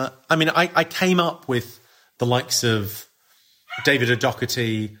 I came up with the likes of David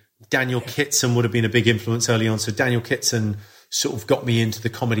O'Doherty, Daniel Kitson would have been a big influence early on. So Daniel Kitson sort of got me into the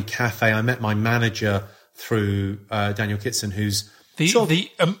Comedy Cafe. I met my manager through Daniel Kitson, who's sort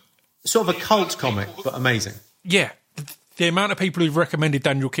of a cult comic, but amazing. Yeah. The amount of people who've recommended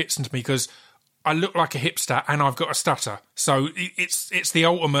Daniel Kitson to me because I look like a hipster and I've got a stutter. So it's the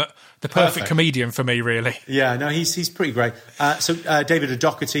ultimate, the perfect comedian for me, really. Yeah, no, he's pretty great. So David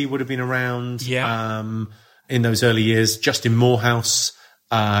O'Doherty would have been around in those early years. Justin Morehouse,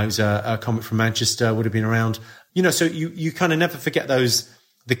 who's a comic from Manchester, would have been around. So you kind of never forget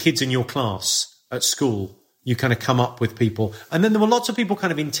the kids in your class at school. You kind of come up with people. And then there were lots of people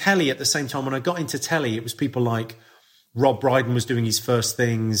kind of in telly at the same time. When I got into telly, it was people like Rob Brydon was doing his first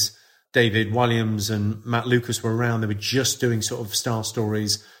things. David Williams and Matt Lucas were around. They were just doing sort of Star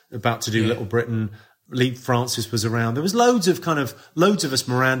Stories, about to do Little Britain. Lee Francis was around. There was loads of us.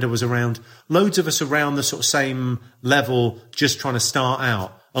 Miranda was around. Loads of us around the sort of same level, just trying to start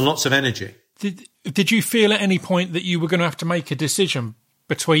out, and lots of energy. Did you feel at any point that you were going to have to make a decision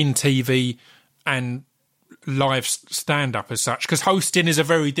between TV and live stand-up as such? Because hosting is a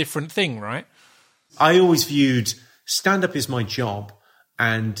very different thing, right? I always viewed stand-up as my job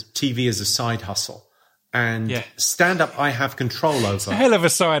and TV as a side hustle. And stand-up I have control over. It's a hell of a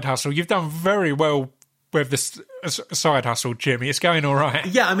side hustle. You've done very well with this side hustle, Jimmy. It's going all right.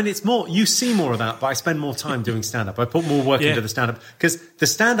 Yeah, I mean, it's more, you see more of that, but I spend more time doing stand-up. I put more work into the stand-up because the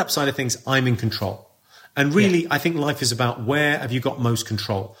stand-up side of things, I'm in control. And really, I think life is about where have you got most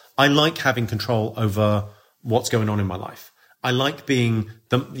control. I like having control over what's going on in my life. I like being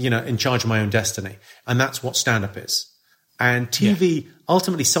in charge of my own destiny. And that's what stand-up is. And TV,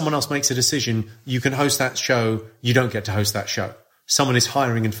 ultimately, someone else makes a decision. You can host that show. You don't get to host that show. Someone is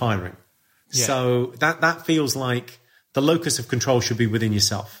hiring and firing. Yeah. So that feels like the locus of control should be within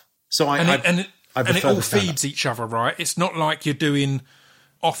yourself. So it all feeds each other, right? It's not like you're doing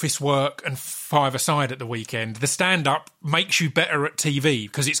office work and five-a-side at the weekend. The stand-up makes you better at TV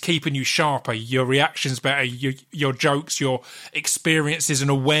because it's keeping you sharper, your reactions better, your jokes, your experiences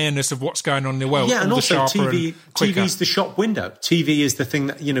and awareness of what's going on in the world. Yeah, and also TV's the shop window. TV is the thing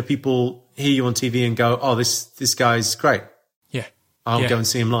that, people hear you on TV and go, oh, this guy's great. Yeah. I'll go and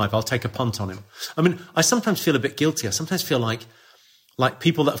see him live. I'll take a punt on him. I mean, I sometimes feel a bit guilty. I sometimes feel like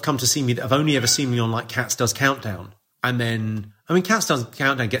people that have come to see me that have only ever seen me on like Cats Does Countdown. And then, I mean, Cats Does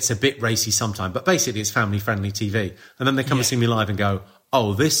Countdown gets a bit racy sometimes, but basically it's family-friendly TV. And then they come and see me live and go,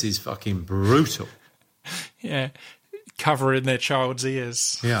 oh, this is fucking brutal. Yeah. Covering their child's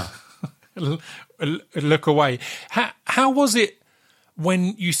ears. Yeah. Look away. How was it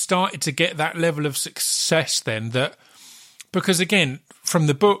when you started to get that level of success then that, because again, from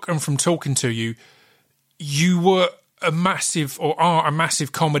the book and from talking to you, you were a massive or are a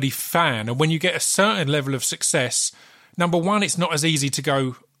massive comedy fan. And when you get a certain level of success, number one, it's not as easy to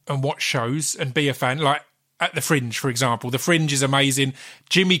go and watch shows and be a fan. Like at the Fringe, for example. The Fringe is amazing.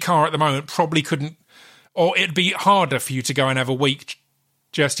 Jimmy Carr at the moment probably couldn't, or it'd be harder for you to go and have a week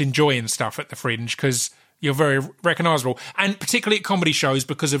just enjoying stuff at the Fringe because you're very recognisable, and particularly at comedy shows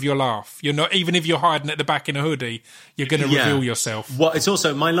because of your laugh. You're not, even if you're hiding at the back in a hoodie, you're going to reveal yourself. Well, it's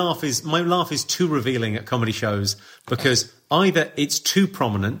also my laugh is too revealing at comedy shows because either it's too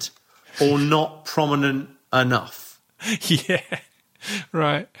prominent or not prominent enough. Yeah,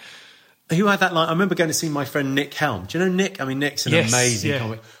 right. Who had that line? I remember going to see my friend Nick Helm. Do you know Nick? I mean, Nick's an amazing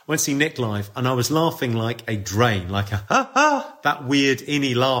comic. I went to see Nick live, and I was laughing like a drain, like a ha ha, that weird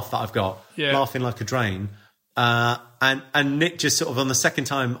innie laugh that I've got, laughing like a drain. And Nick just sort of on the second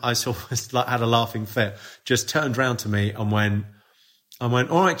time I sort of like had a laughing fit, just turned round to me and went,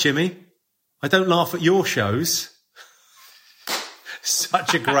 all right, Jimmy, I don't laugh at your shows.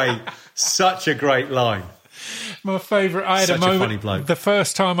 Such a great line. My favourite, I had a moment, the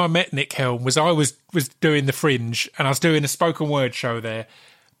first time I met Nick Helm was I was doing the Fringe and I was doing a spoken word show there,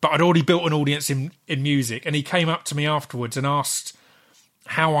 but I'd already built an audience in music, and he came up to me afterwards and asked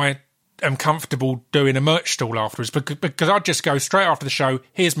how I am comfortable doing a merch stall afterwards, because I'd just go straight after the show,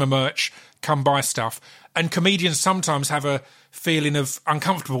 here's my merch, come buy stuff. And comedians sometimes have a feeling of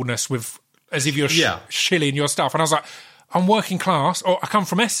uncomfortableness with, as if you're shilling your stuff. And I was like, I'm working class, or I come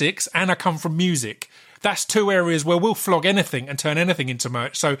from Essex and I come from music. That's two areas where we'll flog anything and turn anything into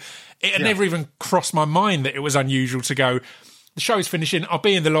merch. So it had never even crossed my mind that it was unusual to go, the show's finishing, I'll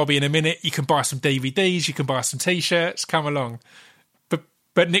be in the lobby in a minute, you can buy some DVDs, you can buy some T-shirts, come along.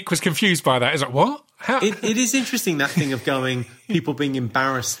 But Nick was confused by that. He's like, what? How? It is interesting, that thing of going, people being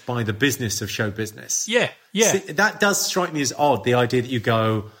embarrassed by the business of show business. Yeah. See, that does strike me as odd, the idea that you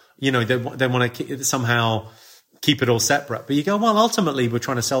go, they want to somehow keep it all separate. But you go, well, ultimately we're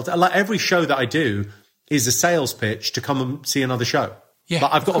trying to sell. Like every show that I do is a sales pitch to come and see another show. Yeah,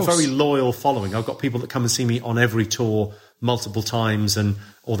 but I've got a very loyal following. I've got people that come and see me on every tour multiple times,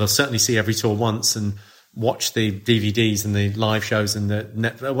 or they'll certainly see every tour once and watch the DVDs and the live shows and the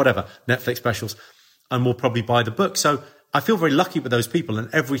Netflix specials, and will probably buy the book. So I feel very lucky with those people. And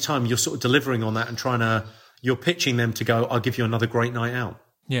every time you're sort of delivering on that and you're pitching them to go, I'll give you another great night out.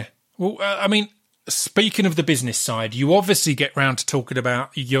 Yeah. Well, I mean, speaking of the business side, you obviously get round to talking about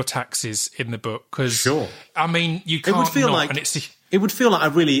your taxes in the book because, I mean, you can't. It would feel like I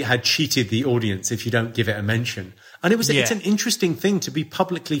really had cheated the audience if you don't give it a mention. And it's an interesting thing to be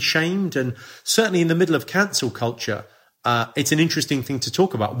publicly shamed, and certainly in the middle of cancel culture, it's an interesting thing to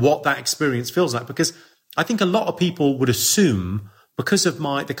talk about what that experience feels like, because I think a lot of people would assume, because of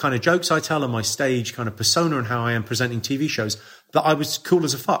the kind of jokes I tell and my stage kind of persona and how I am presenting TV shows, that I was cool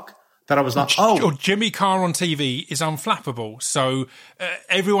as a fuck. That I was like, Jimmy Carr on TV is unflappable. So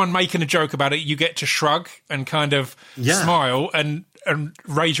everyone making a joke about it, you get to shrug and kind of smile and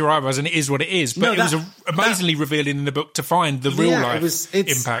raise your eyebrows, and it is what it is. But it was amazingly revealing in the book to find the real life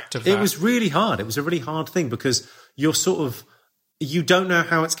impact of that. It was really hard. It was a really hard thing because you're you don't know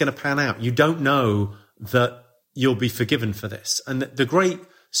how it's going to pan out. You don't know that you'll be forgiven for this. And the great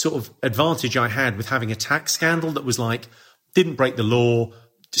sort of advantage I had with having a tax scandal that was like, didn't break the law,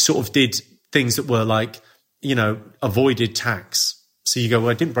 sort of did things that were like, avoided tax. So you go, well,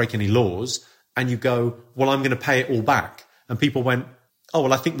 I didn't break any laws. And you go, well, I'm going to pay it all back. And people went, oh,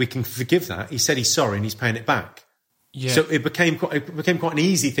 well, I think we can forgive that. He said he's sorry and he's paying it back. Yeah. So it became quite an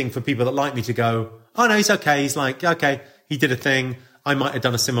easy thing for people that like me to go, oh, no, he's okay. He's like, okay, he did a thing. I might have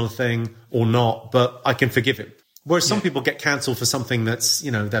done a similar thing or not, but I can forgive him. Whereas some people get cancelled for something that's,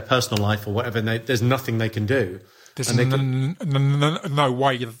 their personal life or whatever, and there's nothing they can do. There's no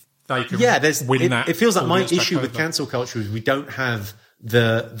way they can win that. It feels like my issue with cancel culture is we don't have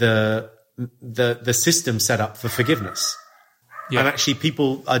the system set up for forgiveness. Yeah. And actually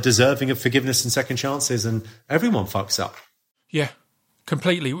people are deserving of forgiveness and second chances, and everyone fucks up. Yeah,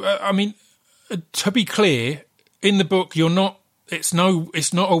 completely. I mean, to be clear, in the book, it's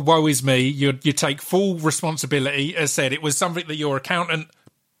not a woe is me. You take full responsibility. As said, it was something that your accountant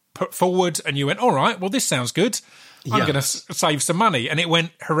put forward and you went, all right, well, this sounds good. I'm going to save some money. And it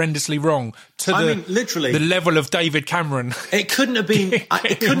went horrendously wrong literally, the level of David Cameron. It couldn't have been,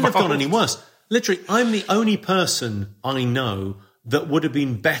 it couldn't have gone any worse. Literally, I'm the only person I know that would have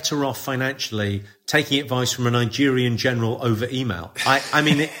been better off financially taking advice from a Nigerian general over email. I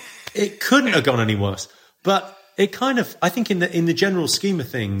mean, it couldn't have gone any worse. But it kind of, I think in the general scheme of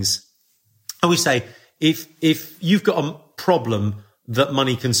things, I always say, if you've got a problem that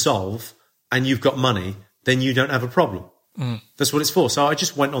money can solve and you've got money, then you don't have a problem. That's what it's for. So I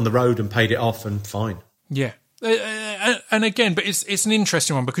just went on the road and paid it off and fine. Yeah. And again, but it's an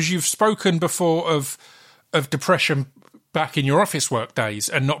interesting one because you've spoken before of depression back in your office work days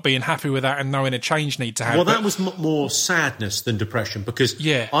and not being happy with that and knowing a change need to happen. Well, that was more sadness than depression because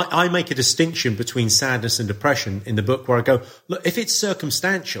I make a distinction between sadness and depression in the book where I go, look, if it's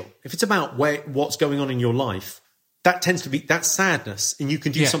circumstantial, if it's about what's going on in your life, that tends to be, that's sadness and you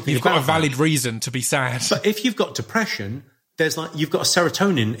can do something about it. You've got a valid reason to be sad. But if you've got depression, you've got a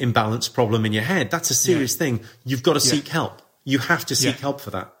serotonin imbalance problem in your head. That's a serious thing. You've got to seek help. You have to seek help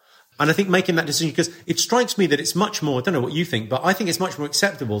for that. And I think making that decision, because it strikes me that it's much more, I don't know what you think, but I think it's much more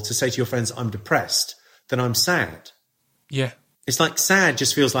acceptable to say to your friends, I'm depressed, than I'm sad. Yeah. It's like sad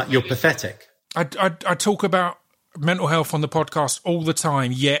just feels like you're pathetic. I talk about mental health on the podcast all the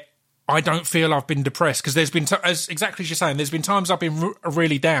time, yet I don't feel I've been depressed because there's been, as exactly as you're saying, there's been times I've been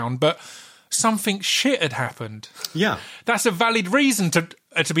really down, but something shit had happened. Yeah. That's a valid reason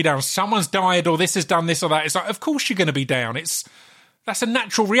to be down. Someone's died or this has done this or that. It's like, of course you're going to be down. That's a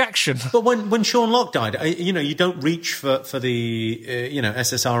natural reaction. But when Sean Locke died, you don't reach for the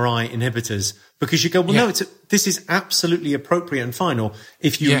SSRI inhibitors because you go, well, no, this is absolutely appropriate and fine. Or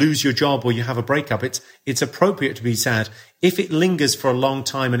if you lose your job or you have a breakup, it's appropriate to be sad. If it lingers for a long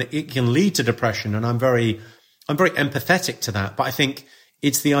time and it can lead to depression, and I'm very empathetic to that. But I think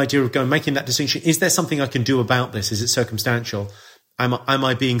it's the idea of making that distinction. Is there something I can do about this? Is it circumstantial? Am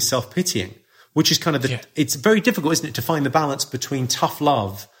I being self-pitying? Which is kind of it's very difficult, isn't it, to find the balance between tough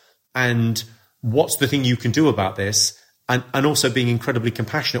love and what's the thing you can do about this, and also being incredibly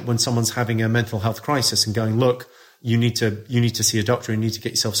compassionate when someone's having a mental health crisis and going, look, you need to see a doctor and you need to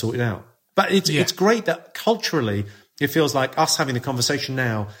get yourself sorted out. But it's great that culturally it feels like us having the conversation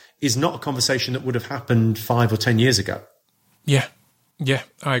now is not a conversation that would have happened 5 or 10 years ago. Yeah, yeah,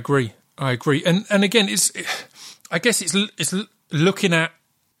 I agree. And again, I guess it's looking at.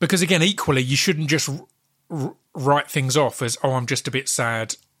 Because again, equally, you shouldn't just write things off as, oh, I'm just a bit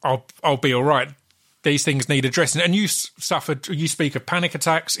sad. I'll be all right. These things need addressing. And you speak of panic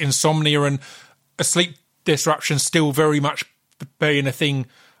attacks, insomnia, and a sleep disruption still very much being a thing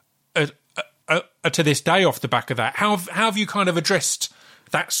to this day off the back of that. How have you kind of addressed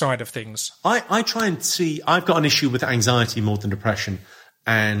that side of things? I try and see, I've got an issue with anxiety more than depression.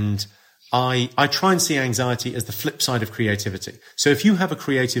 And I try and see anxiety as the flip side of creativity. So if you have a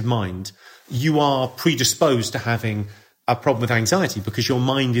creative mind, you are predisposed to having a problem with anxiety because your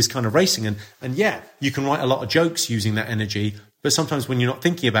mind is kind of racing. And you can write a lot of jokes using that energy, but sometimes when you're not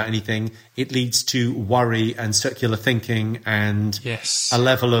thinking about anything, it leads to worry and circular thinking and a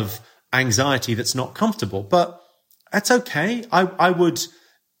level of anxiety that's not comfortable. But that's okay. I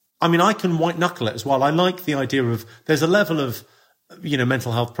can white knuckle it as well. I like the idea of there's a level of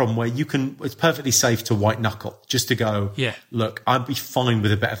mental health problem where it's perfectly safe to white knuckle, just to go, look, I'd be fine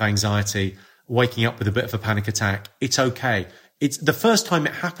with a bit of anxiety, waking up with a bit of a panic attack. It's okay. It's the first time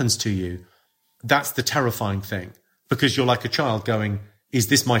it happens to you. That's the terrifying thing because you're like a child going, is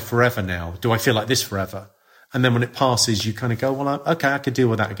this my forever now? Do I feel like this forever? And then when it passes, you kind of go, well, okay, I could deal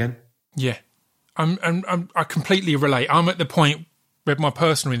with that again. Yeah. I completely relate. I'm at the point with my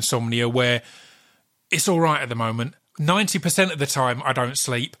personal insomnia where it's all right at the moment. 90% of the time I don't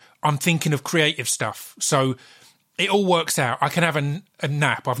sleep, I'm thinking of creative stuff. So it all works out. I can have a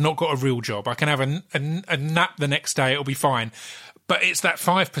nap. I've not got a real job. I can have a nap the next day. It'll be fine. But it's that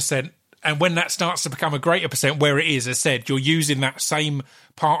 5%. And when that starts to become a greater percent, where it is, as said, you're using that same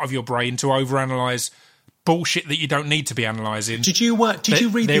part of your brain to overanalyze bullshit that you don't need to be analysing. Did you read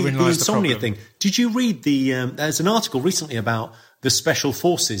the insomnia thing? Did you read there's an article recently about the special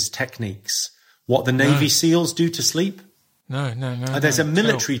forces techniques, what the Navy SEALs do to sleep? No. There's a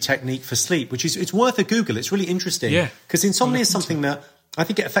military technique for sleep, which is, it's worth a Google. It's really interesting. Yeah. Because insomnia is something that I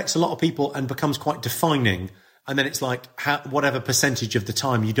think it affects a lot of people and becomes quite defining. And then it's like whatever percentage of the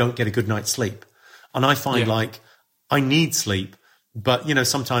time you don't get a good night's sleep. And I find like I need sleep, but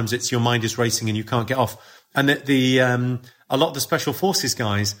sometimes it's your mind is racing and you can't get off. And a lot of the special forces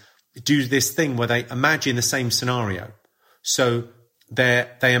guys do this thing where they imagine the same scenario. So they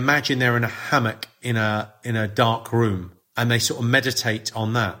imagine they're in a hammock in a dark room, and they sort of meditate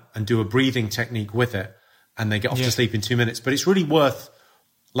on that and do a breathing technique with it, and they get off to sleep in 2 minutes. But it's really worth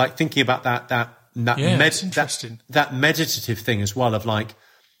like thinking about that meditative thing as well, of like,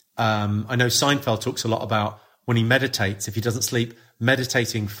 I know Seinfeld talks a lot about when he meditates, if he doesn't sleep,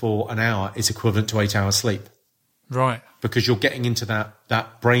 meditating for an hour is equivalent to 8 hours sleep. Right. Because you're getting into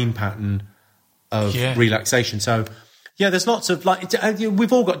that brain pattern of relaxation. So there's lots of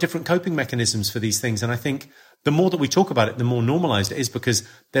we've all got different coping mechanisms for these things. And I think the more that we talk about it, the more normalized it is, because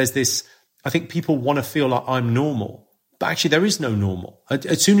there's this, I think people want to feel like I'm normal. But actually, there is no normal.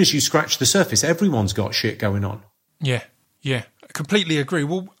 As soon as you scratch the surface, everyone's got shit going on. Yeah. I completely agree.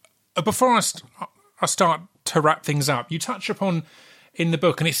 Well, before I start to wrap things up, you touch upon in the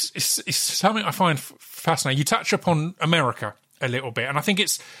book, and it's something I find fascinating. You touch upon America a little bit, and I think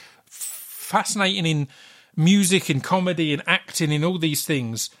it's fascinating in music, in comedy, in acting, in all these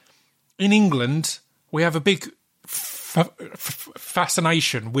things. In England, we have a big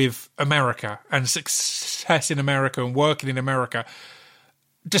fascination with America and success in America and working in America,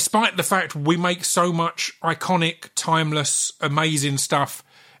 despite the fact we make so much iconic, timeless, amazing stuff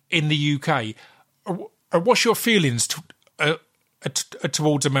in the UK. What's your feelings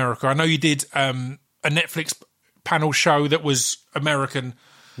towards America? I know you did a Netflix panel show that was American,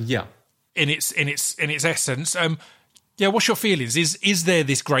 in its essence. What's your feelings? Is there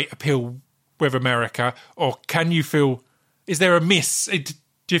this great appeal with America, or can you feel, is there a miss?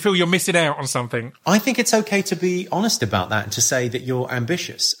 Do you feel you're missing out on something? I think it's okay to be honest about that and to say that you're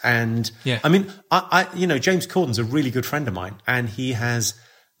ambitious. And I mean, James Corden's a really good friend of mine, and he has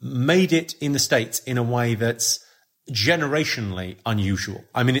made it in the States in a way that's generationally unusual.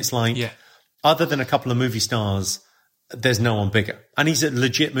 I mean, it's like, other than a couple of movie stars, there's no one bigger. And he's a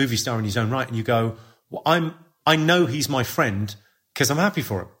legit movie star in his own right. And you go, well, I know he's my friend because I'm happy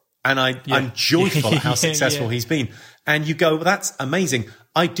for him. And I'm joyful at how successful he's been. And you go, well, that's amazing.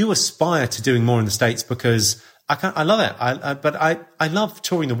 I do aspire to doing more in the States because I love it. But I love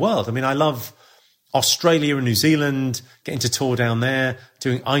touring the world. I mean, I love Australia and New Zealand, getting to tour down there,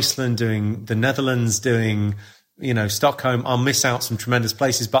 doing Iceland, doing the Netherlands, doing, Stockholm. I'll miss out some tremendous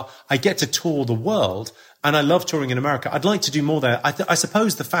places, but I get to tour the world, and I love touring in America. I'd like to do more there. I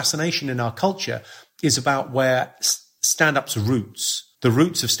suppose the fascination in our culture is about where stand-up's roots. The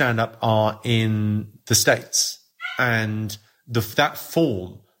roots of stand-up are in the States, and that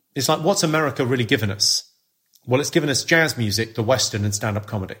form is like, what's America really given us? Well, it's given us jazz music, the Western, and stand-up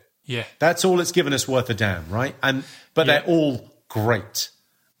comedy. Yeah. That's all it's given us worth a damn, right? But they're all great.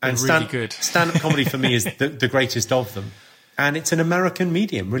 And really good. Stand-up comedy for me is the greatest of them. And it's an American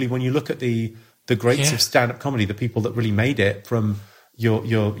medium, really, when you look at the greats of stand-up comedy, the people that really made it, from your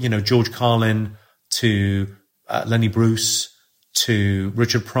George Carlin to Lenny Bruce to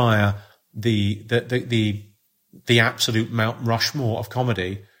Richard Pryor, the absolute Mount Rushmore of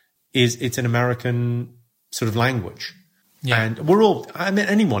comedy it's an American sort of language. Yeah. And we're all,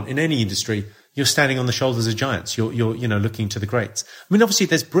 anyone in any industry, you're standing on the shoulders of giants. You're looking to the greats. I mean, obviously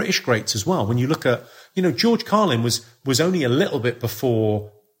there's British greats as well. When you look at, George Carlin was only a little bit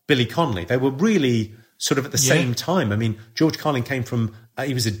before Billy Connolly. They were really sort of at the same time. I mean, George Carlin came from,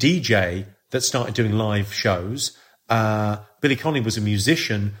 he was a DJ that started doing live shows. Billy Connolly was a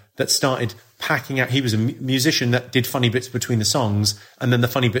musician that started packing out. He was a musician that did funny bits between the songs, and then the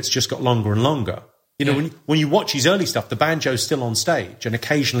funny bits just got longer and longer. When you watch his early stuff, the banjo's still on stage and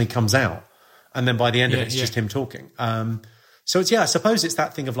occasionally comes out. And then by the end of it, it's just him talking. So I suppose it's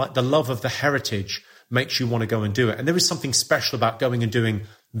that thing of like the love of the heritage makes you want to go and do it. And there is something special about going and doing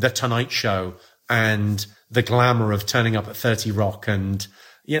The Tonight Show and the glamour of turning up at 30 Rock. And,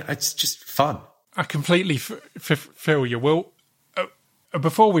 it's just fun. I completely feel you. Well,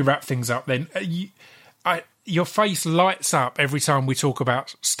 before we wrap things up then, your face lights up every time we talk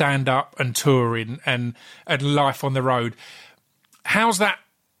about stand-up and touring and life on the road. How's that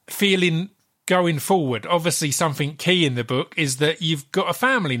feeling going forward? Obviously, something key in the book is that you've got a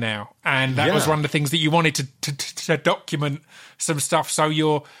family now, and that was one of the things that you wanted to document some stuff so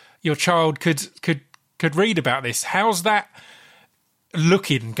your child could read about this. How's that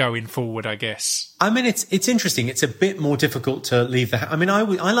looking going forward, I guess? I mean, it's interesting. It's a bit more difficult to leave the... I mean, I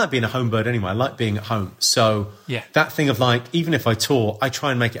like being a home bird anyway. I like being at home. So that thing of like, even if I tour, I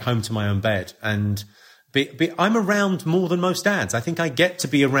try and make it home to my own bed. And I'm around more than most dads. I think I get to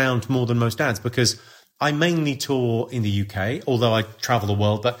be around more than most dads because I mainly tour in the UK, although I travel the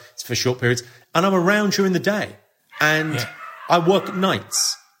world, but it's for short periods. And I'm around during the day. And I work at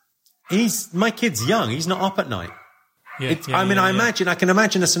nights. My kid's young. He's not up at night. I can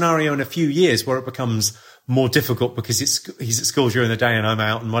imagine a scenario in a few years where it becomes more difficult because he's at school during the day and I'm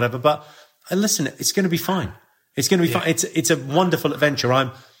out and whatever. But listen, it's going to be fine. It's going to be fine. It's a wonderful adventure.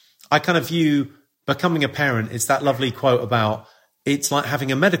 I kind of view becoming a parent. It's that lovely quote about it's like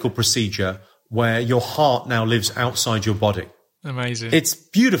having a medical procedure where your heart now lives outside your body. Amazing. It's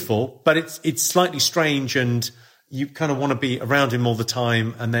beautiful, but it's slightly strange and you kind of want to be around him all the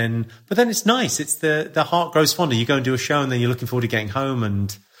time. But then it's nice. It's the heart grows fonder. You go and do a show and then you're looking forward to getting home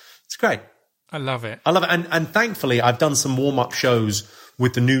and it's great. I love it. And thankfully I've done some warm-up shows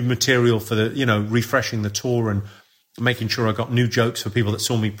with the new material for refreshing the tour and making sure I got new jokes for people that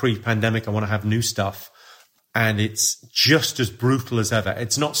saw me pre-pandemic. I want to have new stuff. And it's just as brutal as ever.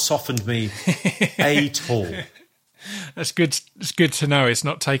 It's not softened me at all. That's good. It's good to know. It's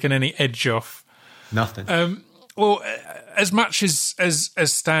not taken any edge off. Nothing. Well, as much as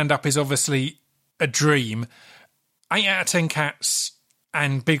stand-up is obviously a dream, 8 out of 10 Cats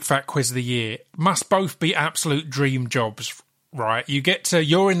and Big Fat Quiz of the Year must both be absolute dream jobs, right?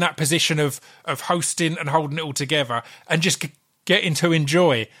 You're in that position of hosting and holding it all together and just getting to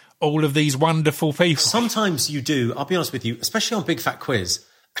enjoy all of these wonderful people. Sometimes you do, I'll be honest with you, especially on Big Fat Quiz,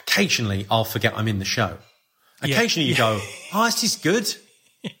 occasionally I'll forget I'm in the show. Occasionally you go, oh, this is good.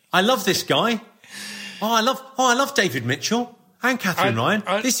 I love this guy. Oh, I love David Mitchell and Catherine Ryan.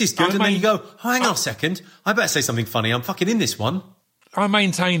 This is good. And then you go, hang on a second. I better say something funny. I'm fucking in this one. I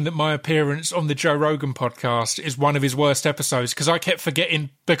maintain that my appearance on the Joe Rogan podcast is one of his worst episodes because I kept forgetting,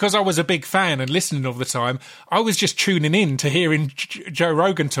 because I was a big fan and listening all the time, I was just tuning in to hearing Joe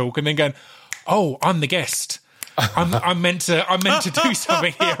Rogan talk and then going, oh, I'm the guest. I'm meant to do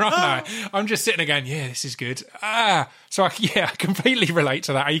something here, aren't I? I'm just sitting there going, yeah, this is good. So I completely relate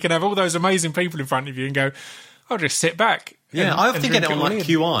to that. You can have all those amazing people in front of you and go, I'll just sit back. Yeah, I often get it on like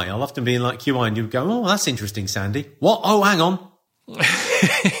QI. I'll often be in like QI and you go, oh, that's interesting, Sandy. What? Oh, hang on.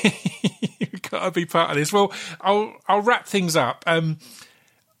 You've got to be part of this. Well, I'll wrap things up.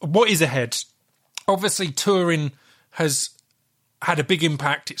 What is ahead? Obviously, touring has had a big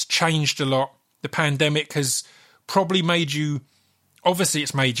impact. It's changed a lot. The pandemic has probably made you... Obviously,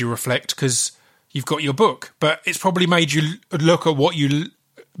 it's made you reflect because you've got your book, but it's probably made you look at what you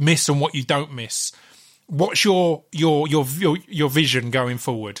miss and what you don't miss. What's your vision going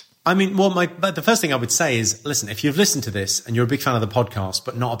forward? I mean, but the first thing I would say is, listen, if you've listened to this and you're a big fan of the podcast,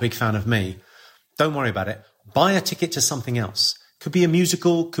 but not a big fan of me, don't worry about it. Buy a ticket to something else. Could be a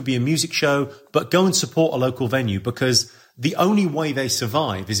musical, could be a music show, but go and support a local venue because the only way they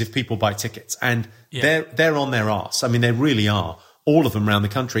survive is if people buy tickets. And they're on their arse. I mean, they really are. All of them around the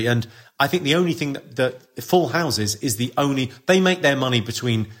country. And I think the only thing that full houses is they make their money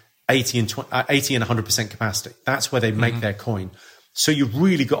between 80 and 100% capacity. That's where they make their coin. So you've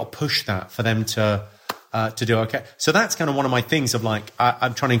really got to push that for them to do okay. So that's kind of one of my things of like,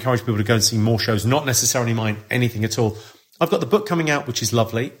 I'm trying to encourage people to go and see more shows, not necessarily mind anything at all. I've got the book coming out, which is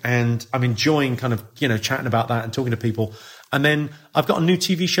lovely, and I'm enjoying kind of, chatting about that and talking to people. And then I've got a new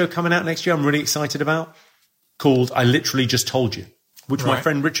TV show coming out next year I'm really excited about called I Literally Just Told You, which my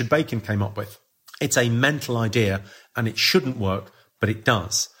friend Richard Bacon came up with. It's a mental idea and it shouldn't work, but it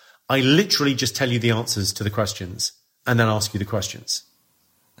does. I literally just tell you the answers to the questions and then ask you the questions.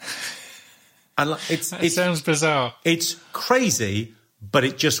 And it sounds bizarre. It's crazy, but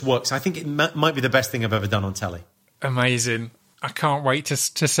it just works. I think it might be the best thing I've ever done on telly. Amazing. I can't wait to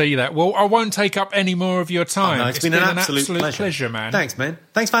see that. Well, I won't take up any more of your time. Oh, no, it's been an absolute pleasure, man. Thanks, man.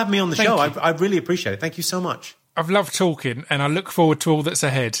 Thanks for having me on the show. I really appreciate it. Thank you so much. I've loved talking, and I look forward to all that's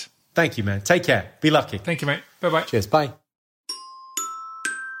ahead. Thank you, man. Take care. Be lucky. Thank you, mate. Bye-bye. Cheers. Bye.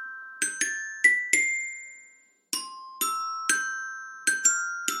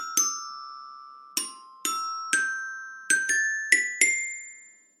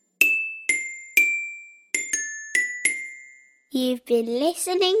 You've been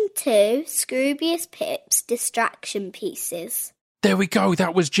listening to Scroobius Pip's Distraction Pieces. There we go.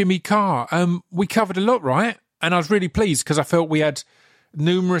 That was Jimmy Carr. We covered a lot, right? And I was really pleased because I felt we went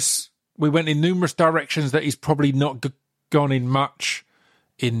in numerous directions that he's probably not gone in much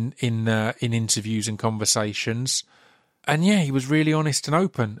in interviews and conversations. And yeah, he was really honest and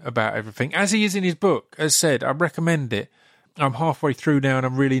open about everything, as he is in his book. As said, I recommend it. I'm halfway through now and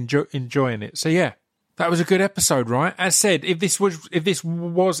I'm really enjoying it. So yeah, that was a good episode, right? As said, if this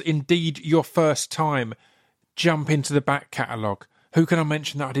was indeed your first time, jump into the back catalogue. Who can I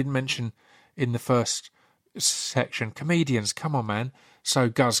mention that I didn't mention in the first section? Comedians, come on, man. So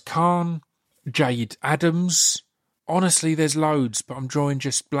Guz Khan, Jade Adams. Honestly, there's loads, but I'm drawing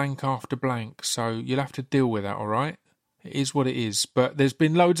just blank after blank, so you'll have to deal with that, all right? It is what it is. But there's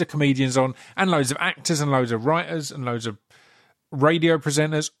been loads of comedians on, and loads of actors, and loads of writers, and loads of radio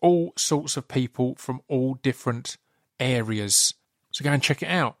presenters, all sorts of people from all different areas. So go and check it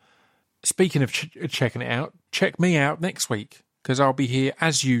out. Speaking of checking it out, check me out next week, because I'll be here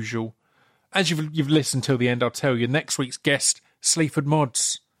as usual. As you've listened till the end, I'll tell you, next week's guest, Sleaford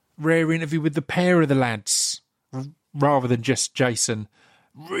Mods. Rare interview with the pair of the lads, rather than just Jason.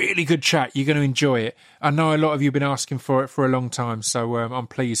 Really good chat. You're going to enjoy it. I know a lot of you have been asking for it for a long time, so I'm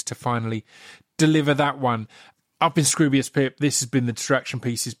pleased to finally deliver that one. I've been Scroobius Pip. This has been the Distraction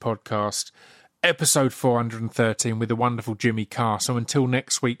Pieces podcast, episode 413 with the wonderful Jimmy Carr. So until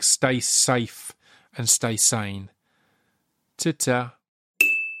next week, stay safe and stay sane. Ta-ta.